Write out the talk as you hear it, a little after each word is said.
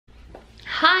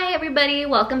Hi everybody,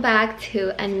 welcome back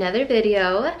to another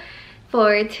video.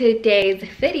 For today's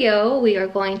video, we are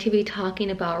going to be talking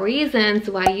about reasons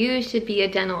why you should be a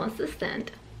dental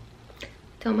assistant.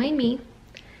 Don't mind me.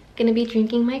 Gonna be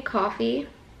drinking my coffee.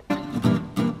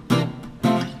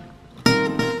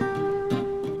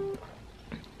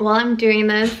 While I'm doing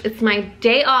this, it's my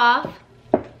day off.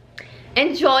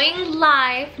 Enjoying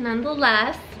life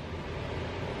nonetheless.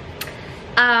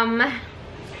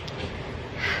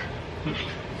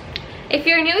 If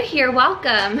you're new here,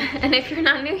 welcome. And if you're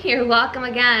not new here, welcome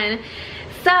again.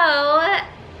 So,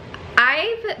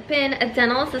 I've been a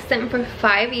dental assistant for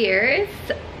 5 years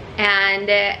and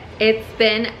it's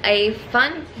been a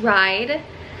fun ride.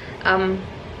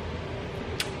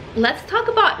 Let's talk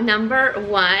about number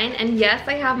one. And yes,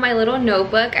 I have my little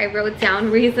notebook. I wrote down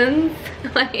reasons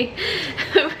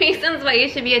reasons why you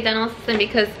should be a dental assistant,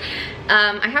 because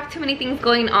I have too many things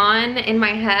going on in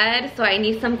my head, so I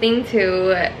need something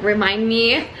to remind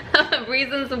me of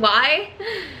reasons why.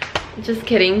 Just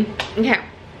kidding. Okay.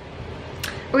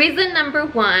 Reason number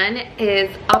one is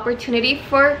opportunity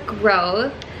for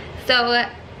growth. So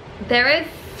there is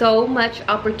so much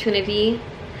opportunities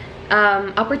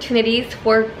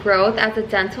for growth as a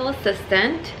dental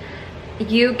assistant.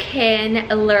 You can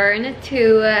learn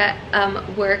to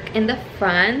work in the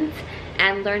front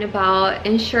and learn about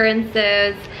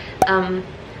insurances,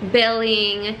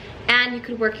 billing, and you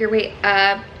could work your way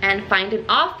up and find an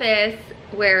office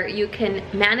where you can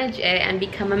manage it and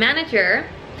become a manager.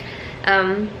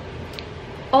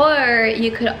 Or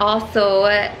you could also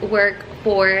work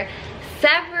for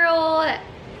several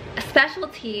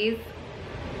specialties: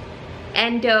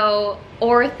 endo,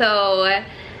 ortho,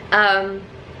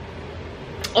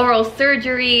 oral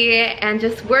surgery, and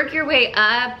just work your way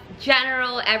up,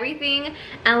 general, everything,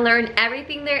 and learn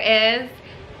everything there is.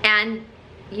 And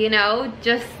you know,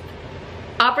 just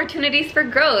opportunities for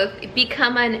growth.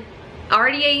 Become an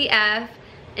RDAEF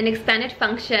in expanded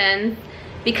functions,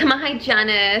 become a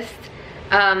hygienist,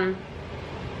 and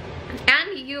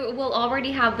you will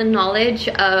already have the knowledge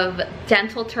of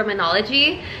dental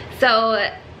terminology. So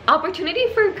opportunity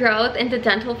for growth in the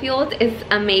dental field is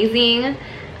amazing.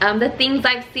 The things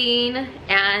I've seen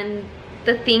and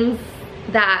the things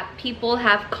that people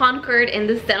have conquered in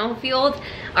this dental field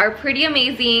are pretty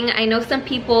amazing. I know some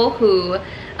people who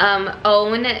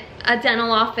own a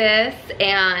dental office,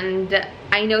 and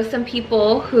I know some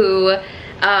people who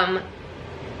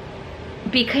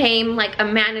became like a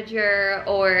manager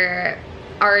or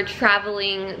are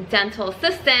traveling dental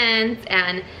assistants,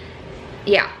 and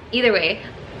yeah, either way,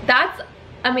 that's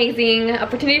amazing.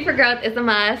 Opportunity for growth is a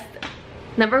must.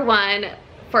 Number one,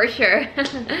 for sure.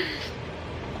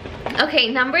 Okay,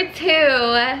 number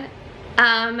two,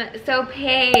 so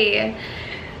pay.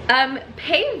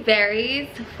 Pay varies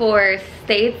for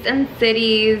states and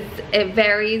cities. It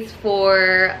varies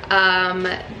for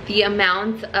the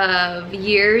amount of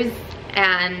years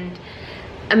and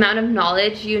amount of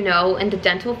knowledge you know in the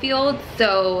dental field.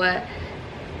 So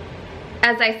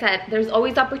as I said, there's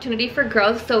always opportunity for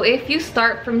growth. So if you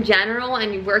start from general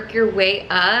and you work your way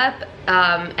up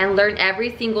and learn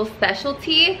every single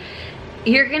specialty,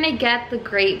 you're gonna get the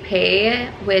great pay,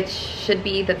 which should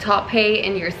be the top pay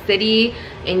in your city,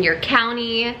 in your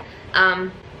county.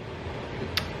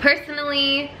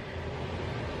 Personally,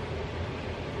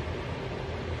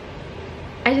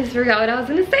 I just forgot what I was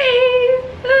gonna say.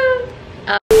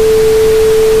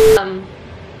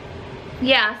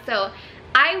 Yeah, so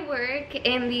I work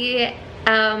in the,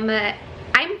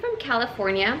 I'm from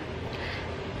California.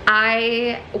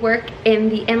 I work in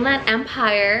the Inland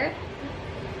Empire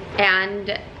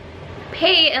and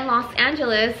pay in Los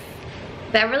Angeles,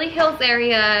 Beverly Hills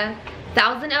area,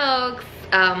 Thousand Oaks,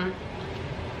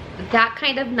 that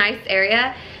kind of nice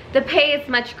area. The pay is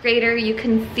much greater. You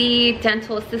can see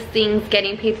dental assistants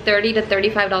getting paid $30 to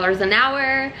 $35 an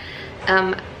hour.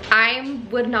 I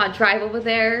would not drive over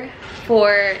there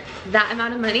for that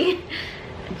amount of money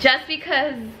just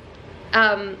because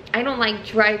I don't like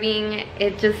driving.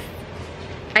 It just,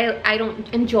 I don't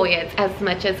enjoy it as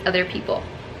much as other people.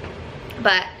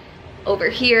 But over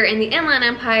here in the Inland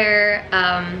Empire,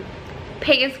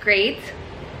 pay is great.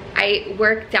 I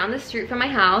work down the street from my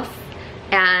house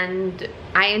and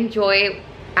I enjoy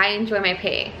my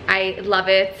pay. I love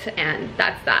it, and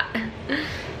that's that.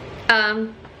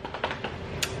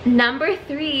 Number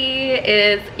three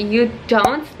is you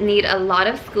don't need a lot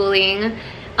of schooling.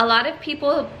 A lot of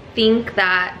people think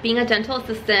that being a dental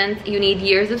assistant you need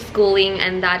years of schooling,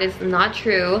 and that is not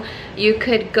true. You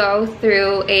could go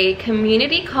through a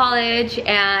community college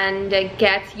and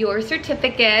get your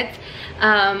certificate,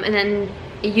 and then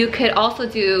you could also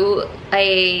do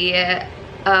a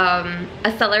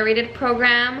accelerated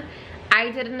program. I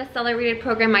did an accelerated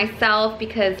program myself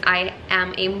because I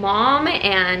am a mom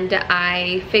and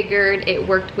I figured it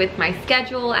worked with my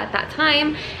schedule at that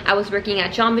time. I was working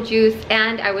at Jamba Juice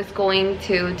and I was going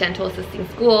to dental assisting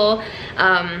school.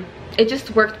 It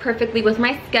just worked perfectly with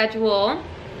my schedule.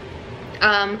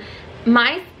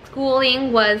 My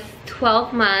schooling was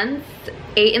 12 months,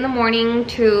 8 in the morning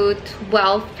to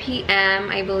 12 p.m.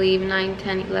 I believe, 9,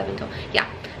 10, 11, 12, yeah.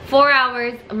 4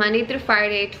 hours, Monday through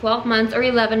Friday, 12 months or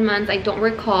 11 months, I don't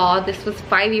recall. This was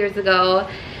 5 years ago.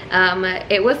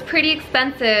 It was pretty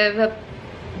expensive,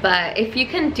 but if you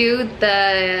can do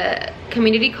the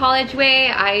community college way,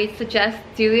 I suggest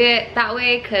do it that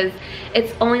way because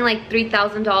it's only like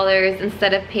 $3,000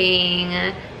 instead of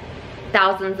paying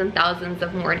thousands and thousands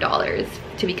of more dollars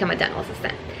to become a dental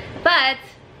assistant. But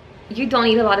you don't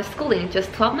need a lot of schooling,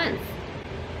 just 12 months.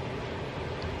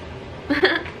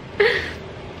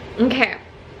 Okay,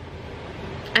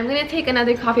 I'm gonna take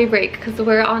another coffee break because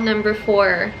we're on number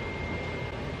 4.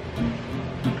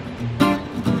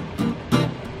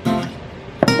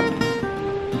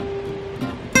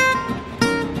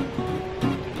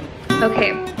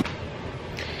 Okay,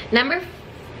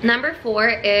 number 4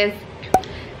 is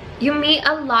you meet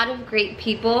a lot of great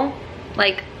people,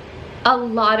 like a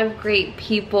lot of great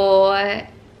people.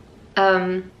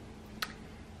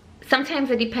 Sometimes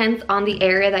it depends on the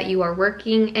area that you are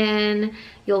working in.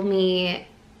 You'll meet,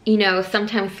 you know,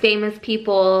 sometimes famous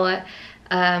people,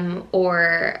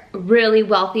 or really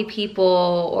wealthy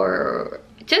people, or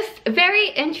just very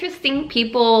interesting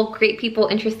people, great people,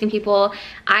 interesting people.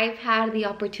 I've had the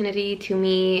opportunity to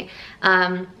meet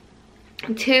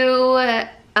 2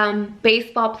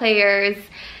 baseball players.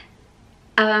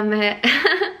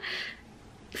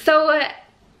 So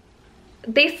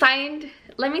they signed.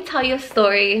 Let me tell you a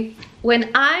story.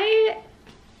 When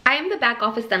I'm the back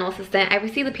office dental assistant, I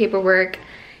received the paperwork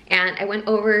and I went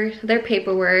over their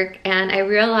paperwork and I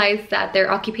realized that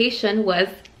their occupation was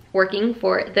working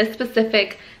for this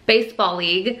specific baseball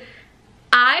league.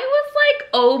 I was like,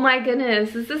 oh my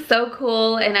goodness, this is so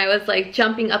cool. And I was like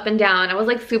jumping up and down. I was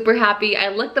like super happy. I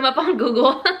looked them up on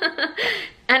Google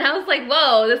and I was like,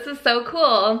 whoa, this is so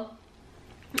cool.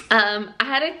 I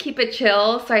had to keep it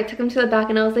chill, so I took him to the back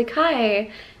and I was like,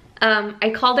 hi.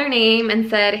 I called their name and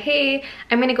said, hey,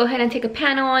 I'm gonna go ahead and take a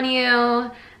panel on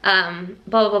you,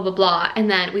 blah, blah, blah, blah.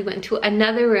 And then we went to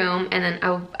another room and then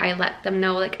I let them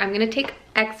know, like, I'm gonna take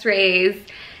x-rays.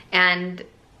 And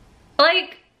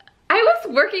like, I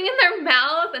was working in their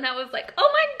mouth and I was like,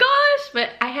 oh my gosh, but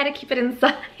I had to keep it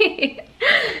inside.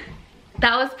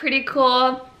 That was pretty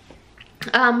cool.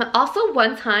 Also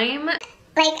one time,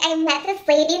 like, I met this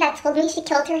lady that told me she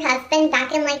killed her husband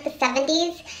back in like the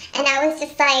 70s, and I was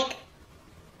just like,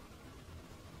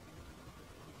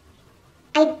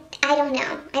 I don't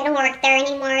know. I don't work there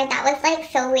anymore. That was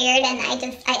like so weird, and I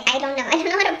don't know. I don't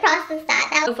know how to process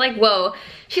that. I was like, whoa.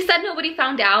 She said nobody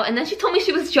found out, and then she told me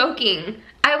she was joking.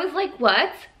 I was like,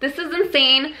 what? This is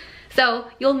insane. So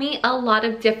you'll meet a lot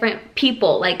of different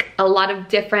people, like a lot of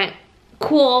different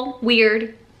cool,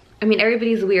 weird. I mean,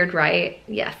 everybody's weird, right?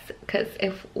 Yes, because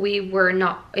if we would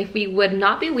not be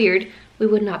weird, we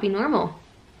would not be normal.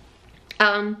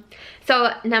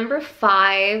 So number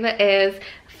 5 is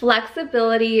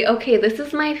flexibility. Okay, this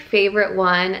is my favorite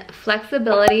one.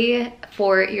 Flexibility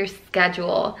for your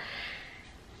schedule.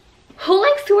 Who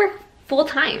likes to work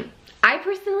full-time? I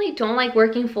personally don't like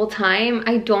working full-time.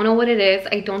 I don't know what it is.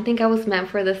 I don't think I was meant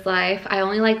for this life. I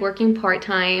only like working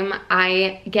part-time.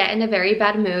 I get in a very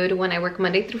bad mood when I work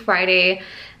Monday through Friday,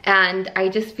 and I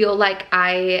just feel like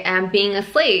I am being a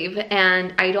slave,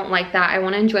 and I don't like that. I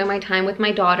want to enjoy my time with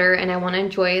my daughter, and I want to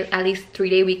enjoy at least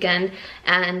 3-day weekend,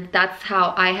 and that's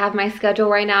how I have my schedule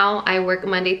right now. I work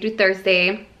Monday through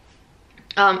Thursday,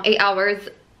 8 hours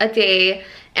a day,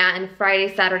 and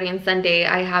Friday, Saturday, and Sunday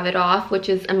I have it off, which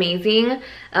is amazing.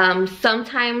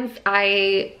 Sometimes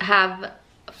I have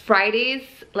Fridays,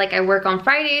 like I work on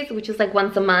Fridays, which is like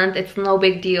once a month. It's no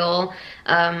big deal.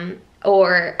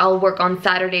 Or I'll work on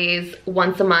Saturdays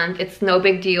once a month. It's no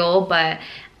big deal, but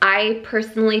I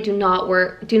personally do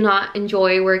not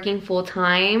enjoy working full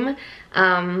time.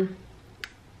 I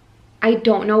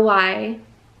don't know why.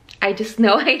 I just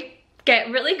know I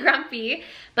get really grumpy.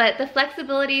 But the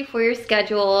flexibility for your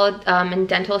schedule in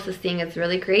dental assisting is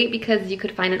really great because you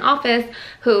could find an office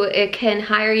who can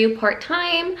hire you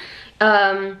part-time.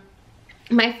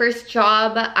 My first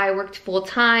job, I worked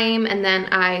full-time and then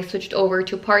I switched over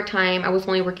to part-time. I was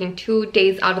only working 2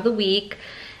 days out of the week,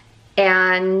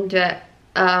 and then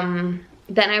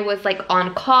I was like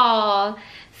on call.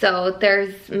 So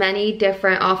there's many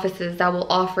different offices that will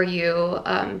offer you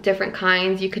different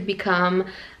kinds. You could become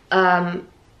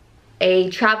a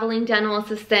traveling dental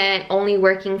assistant, only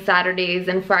working Saturdays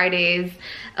and Fridays,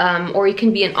 or you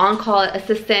can be an on-call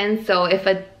assistant. So if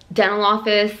a dental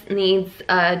office needs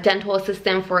a dental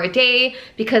assistant for a day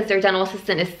because their dental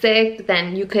assistant is sick,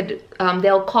 then you could,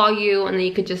 they'll call you and then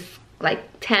you could just like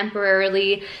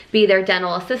temporarily be their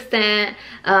dental assistant.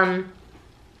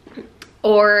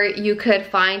 Or you could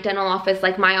find dental office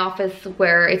like my office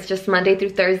where it's just Monday through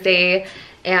Thursday.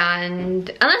 And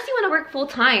unless you want to work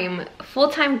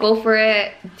full-time, go for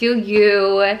it, do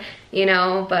you, you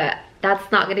know, but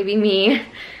that's not gonna be me.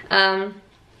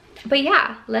 But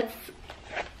yeah, let's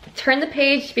turn the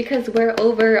page because we're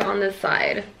over on this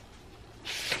side.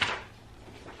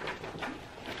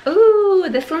 Ooh,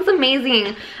 this one's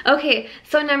amazing. Okay,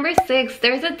 so number 6,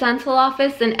 there's a dental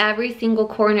office in every single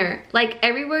corner. Like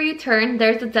everywhere you turn,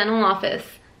 there's a dental office.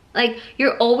 Like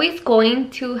you're always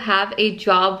going to have a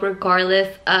job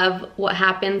regardless of what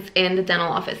happens in the dental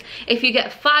office. If you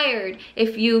get fired,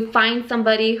 if you find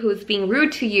somebody who's being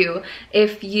rude to you,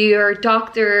 if your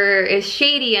doctor is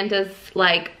shady and does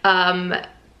like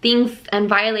things and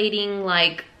violating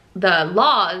like the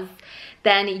laws,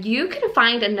 then you can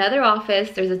find another office.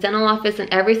 There's a dental office in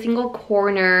every single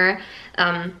corner.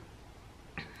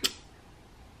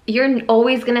 You're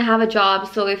always gonna have a job.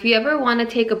 So if you ever want to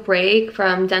take a break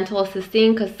from dental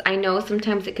assisting, because I know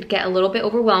sometimes it could get a little bit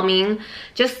overwhelming,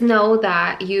 just know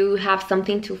that you have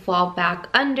something to fall back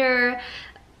under.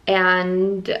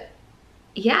 And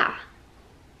yeah,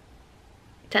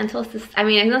 dental assist, I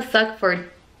mean, it's gonna suck for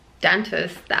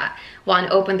dentists that want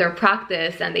to open their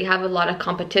practice and they have a lot of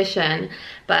competition,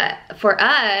 but for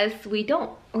us, we're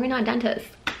not dentists.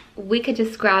 We could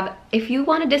just grab, if you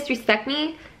want to disrespect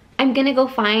me, I'm gonna go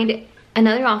find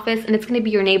another office and it's gonna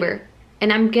be your neighbor, and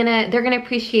they're gonna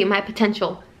appreciate my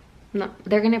potential. No,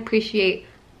 they're gonna appreciate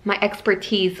my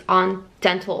expertise on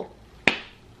dental.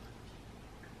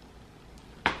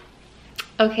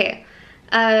 Okay,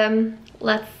 let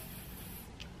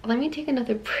me take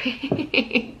another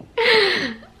break.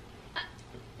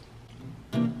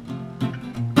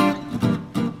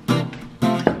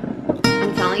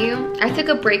 I'm telling you, I took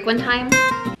a break one time.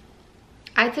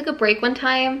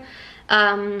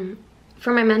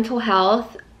 For my mental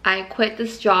health. I quit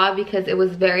this job because it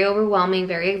was very overwhelming,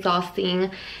 very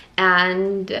exhausting,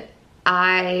 and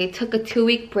I took a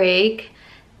 2-week break.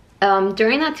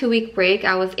 During that 2-week break,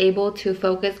 I was able to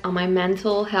focus on my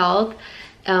mental health,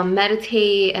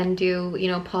 meditate and do, you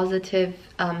know, positive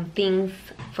things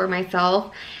for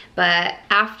myself. But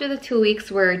after the 2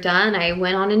 weeks were done, I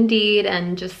went on Indeed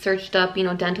and just searched up, you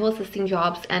know, dental assisting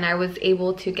jobs, and I was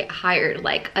able to get hired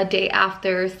like a day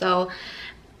after. So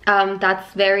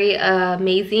that's very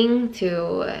amazing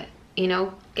to, you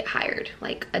know, get hired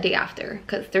like a day after,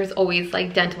 because there's always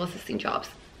like dental assisting jobs.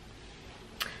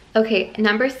 Okay,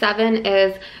 number 7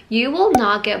 is you will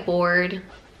not get bored.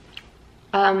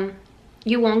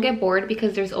 You won't get bored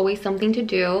because there's always something to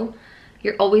do.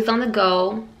 You're always on the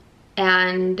go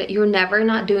and you're never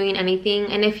not doing anything.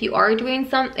 And if you are doing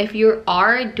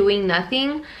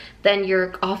nothing, then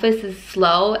your office is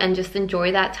slow, and just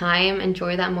enjoy that time,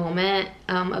 enjoy that moment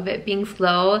of it being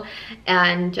slow,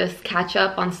 and just catch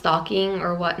up on stalking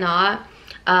or whatnot.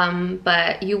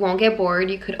 But you won't get bored.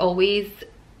 You could always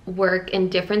work in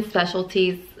different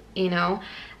specialties, you know.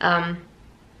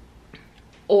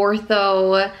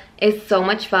 Ortho is so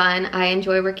much fun. I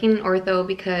enjoy working in ortho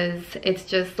because it's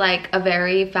just like a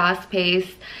very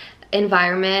fast-paced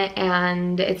environment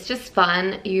and it's just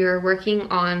fun. You're working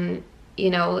on,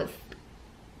 you know,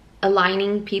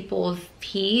 aligning people's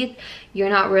teeth. You're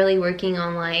not really working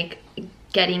on like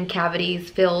getting cavities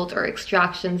filled or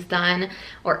extractions done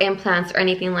or implants or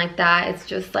anything like that. It's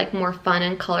just like more fun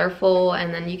and colorful,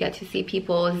 and then you get to see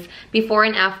people's before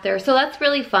and after. So that's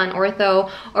really fun. Ortho,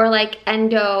 or like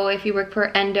endo, if you work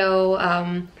for endo,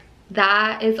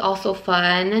 that is also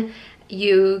fun.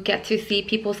 You get to see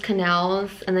people's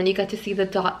canals, and then you get to see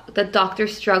the doctor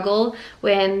struggle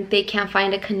when they can't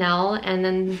find a canal, and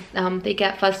then they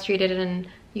get frustrated and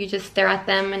you just stare at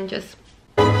them and just...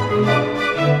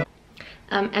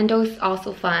 endo is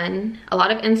also fun. A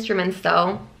lot of instruments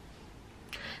though.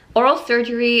 Oral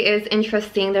surgery is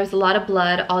interesting. There's a lot of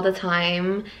blood all the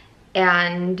time,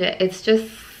 and it's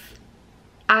just,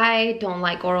 I don't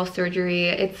like oral surgery.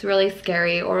 It's really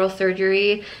scary. Oral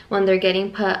surgery, when they're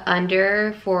getting put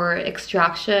under for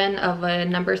extraction of a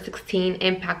number 16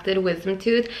 impacted wisdom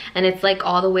tooth, and it's like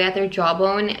all the way at their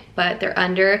jawbone, but they're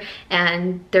under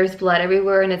and there's blood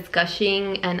everywhere and it's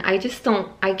gushing, and I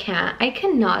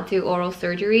cannot do oral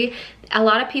surgery. A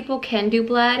lot of people can do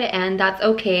blood, and that's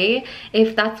okay.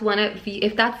 If that's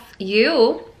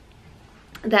you,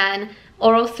 then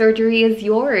oral surgery is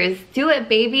yours. Do it,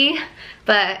 baby.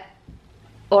 But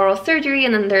oral surgery,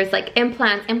 and then there's like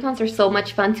implants. Implants are so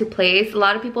much fun to place. A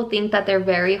lot of people think that they're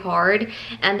very hard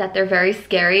and that they're very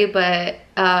scary, but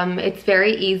it's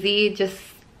very easy.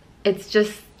 It's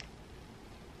just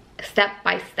step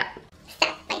by step.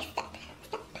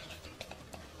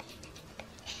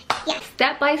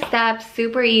 Step by step,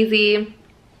 super easy.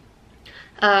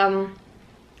 And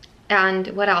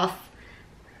what else?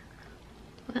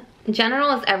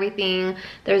 General is everything.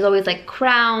 There's always like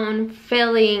crown,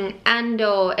 filling,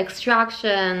 endo,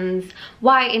 extractions,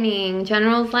 whitening.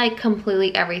 General is like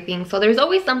completely everything. So there's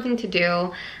always something to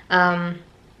do.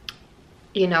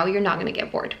 You know, you're not gonna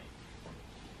get bored.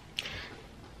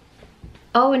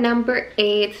 Oh, number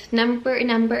 8. Number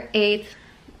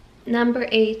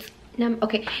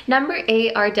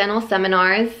 8 are dental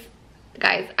seminars.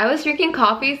 Guys, I was drinking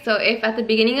coffee, so if at the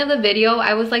beginning of the video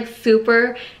I was like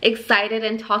super excited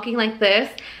and talking like this,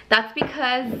 that's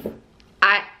because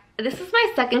this is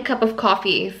my second cup of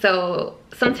coffee. So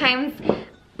sometimes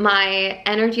my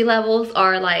energy levels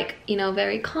are like, you know,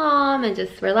 very calm and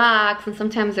just relaxed, and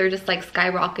sometimes they're just like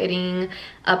skyrocketing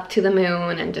up to the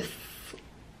moon and just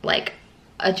like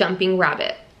a jumping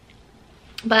rabbit.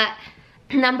 But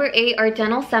number 8 are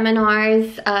dental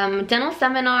seminars. Dental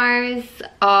seminars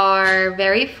are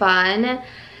very fun.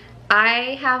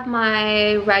 I have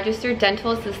my registered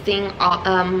dental assisting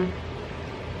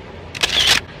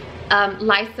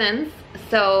license,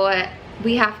 so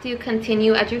we have to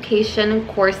continue education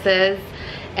courses,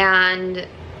 and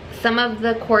some of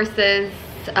the courses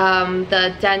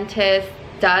the dentist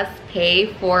does pay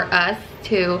for us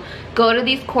to go to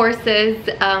these courses.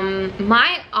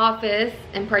 My office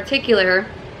in particular,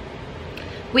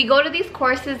 we go to these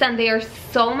courses and they are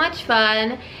so much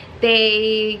fun.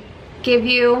 They give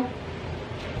you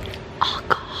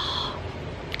alcohol.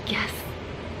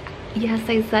 Yes,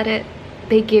 I said it.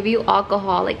 They give you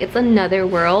alcohol. Like, it's another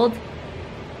world.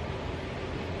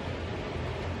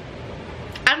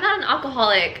 I'm not an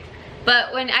alcoholic,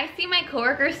 but when I see my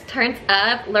coworkers turns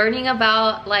up learning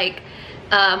about like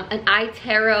an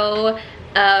iTarot,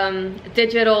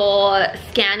 digital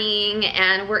scanning,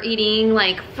 and we're eating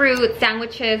like fruit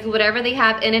sandwiches, whatever they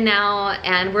have in and out,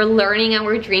 and we're learning and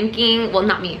we're drinking. Well,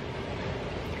 not me.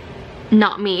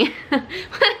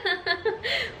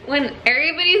 When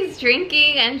everybody's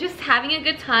drinking and just having a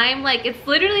good time, like it's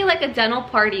literally like a dental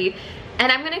party. And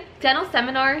dental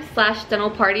seminars / dental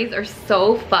parties are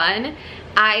so fun.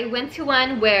 I went to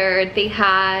one where they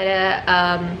had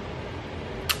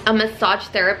a massage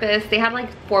therapist. They had like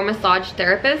 4 massage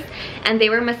therapists, and they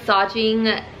were massaging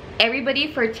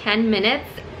everybody for 10 minutes,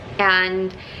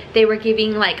 and they were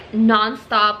giving like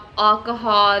non-stop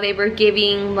alcohol. They were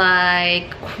giving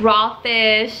like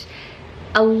crawfish,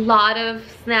 a lot of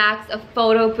snacks, a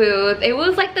photo booth. It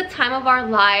was like the time of our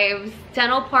lives.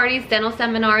 Dental parties, dental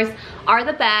seminars are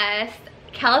the best.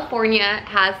 California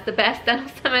has the best dental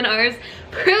seminars.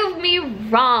 Prove me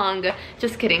wrong.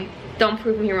 Just kidding. Don't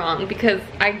prove me wrong, because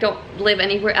I don't live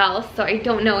anywhere else, so I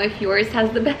don't know if yours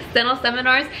has the best dental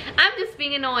seminars. I'm just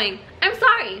being annoying. I'm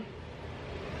sorry.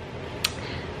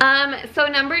 So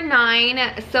number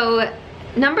 9. So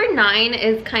number 9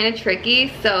 is kind of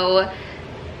tricky. So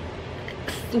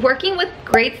working with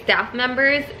great staff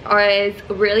members is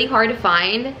really hard to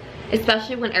find,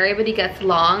 especially when everybody gets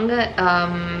along.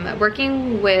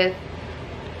 Working with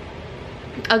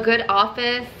a good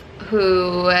office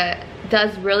who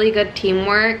does really good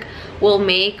teamwork will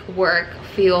make work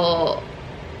feel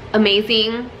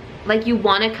amazing. Like you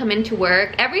want to come into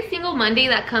work. Every single Monday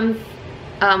that comes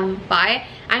by,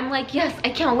 I'm like, yes, I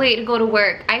can't wait to go to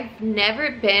work. I've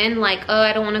never been like, oh,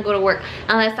 I don't want to go to work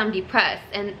unless I'm depressed.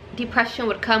 And depression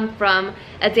would come from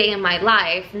a day in my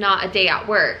life, not a day at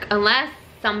work. Unless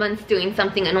someone's doing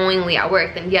something annoyingly at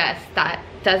work, then yes, that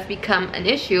does become an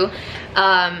issue.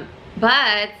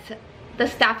 But the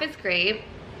staff is great.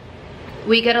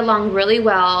 We get along really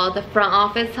well. The front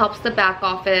office helps the back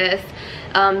office.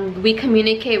 We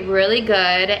communicate really good,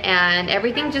 and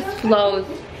everything just flows.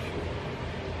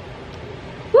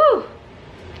 Woo!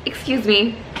 Excuse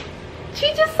me.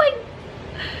 She just like,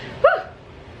 woo!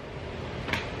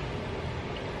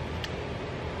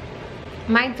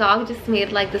 My dog just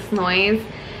made like this noise,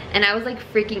 and I was like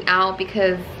freaking out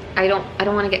because I don't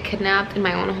want to get kidnapped in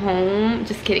my own home.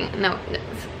 Just kidding. No.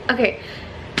 Okay.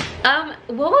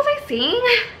 What was I saying?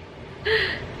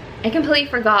 I completely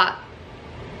forgot.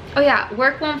 Oh yeah,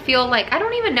 work won't feel like, I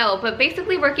don't even know, but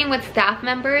basically working with staff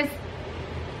members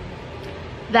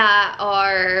that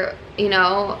are, you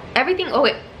know, everything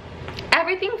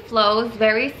flows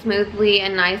very smoothly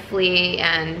and nicely,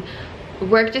 and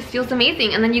work just feels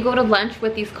amazing. And then you go to lunch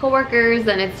with these coworkers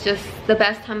and it's just the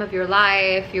best time of your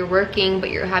life. You're working but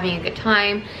you're having a good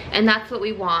time, and that's what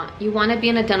we want. You want to be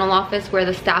in a dental office where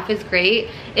the staff is great.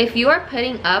 If you are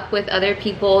putting up with other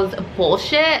people's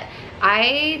bullshit,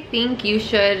 I think you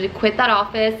should quit that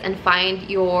office and find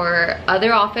your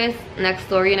other office next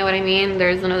door. You know what I mean?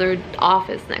 There's another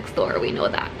office next door, we know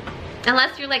that.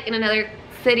 Unless you're like in another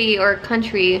city or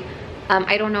country.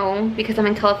 I don't know, because I'm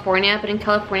in California, but in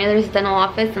California there's a dental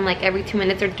office and like every 2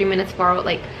 minutes or 3 minutes far out,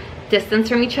 like distance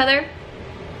from each other.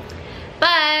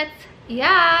 But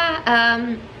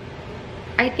yeah,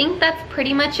 I think that's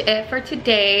pretty much it for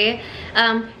today.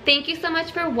 Thank you so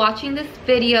much for watching this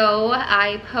video.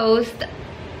 I post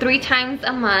 3 times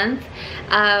a month.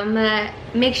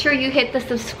 Make sure you hit the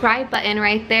subscribe button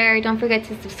right there. Don't forget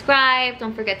to subscribe,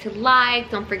 don't forget to like,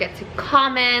 don't forget to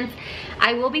comment.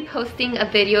 I will be posting a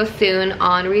video soon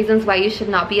on reasons why you should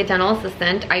not be a dental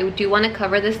assistant. I do want to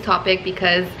cover this topic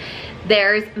because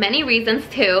there's many reasons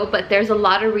too, but there's a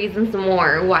lot of reasons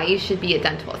more why you should be a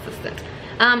dental assistant.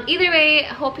 Either way,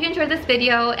 hope you enjoyed this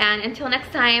video, and until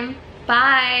next time,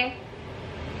 bye.